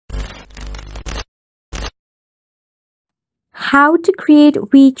How to create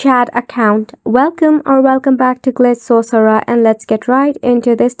WeChat account. Welcome back to Glitch Sorcerer, and let's get right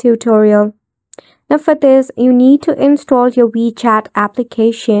into this tutorial. Now for this, you need to install your WeChat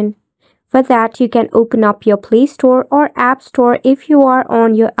application. For that, you can open up your Play Store or App Store if you are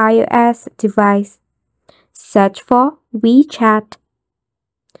on your iOS device. Search for WeChat.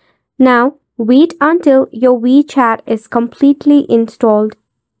 Now, wait until your WeChat is completely installed.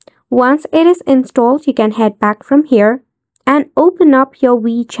 Once it is installed, you can head back from here and open up your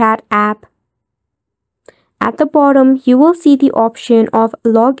WeChat app. At the bottom, you will see the option of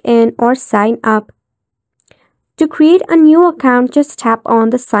login or sign up. To create a new account, just tap on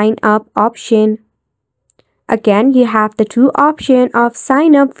the sign up option. Again, you have the two options of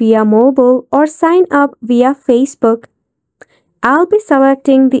sign up via mobile or sign up via Facebook. I'll be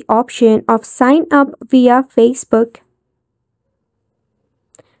selecting the option of sign up via Facebook.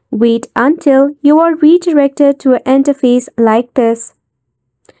 Wait until you are redirected to an interface like this.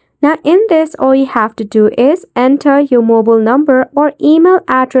 Now in this, all you have to do is enter your mobile number or email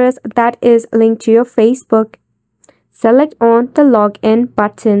address that is linked to your Facebook. Select on the login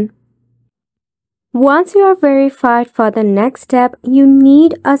button. Once you are verified, for the next step, you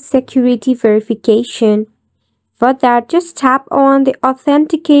need a security verification. For that, just tap on the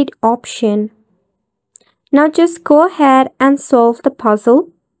authenticate option. Now just go ahead and solve the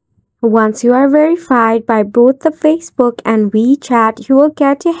puzzle. Once you are verified by both the Facebook and WeChat, you will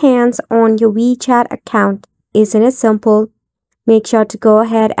get your hands on your WeChat account. Isn't it simple? Make sure to go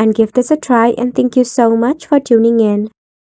ahead and give this a try, and thank you so much for tuning in.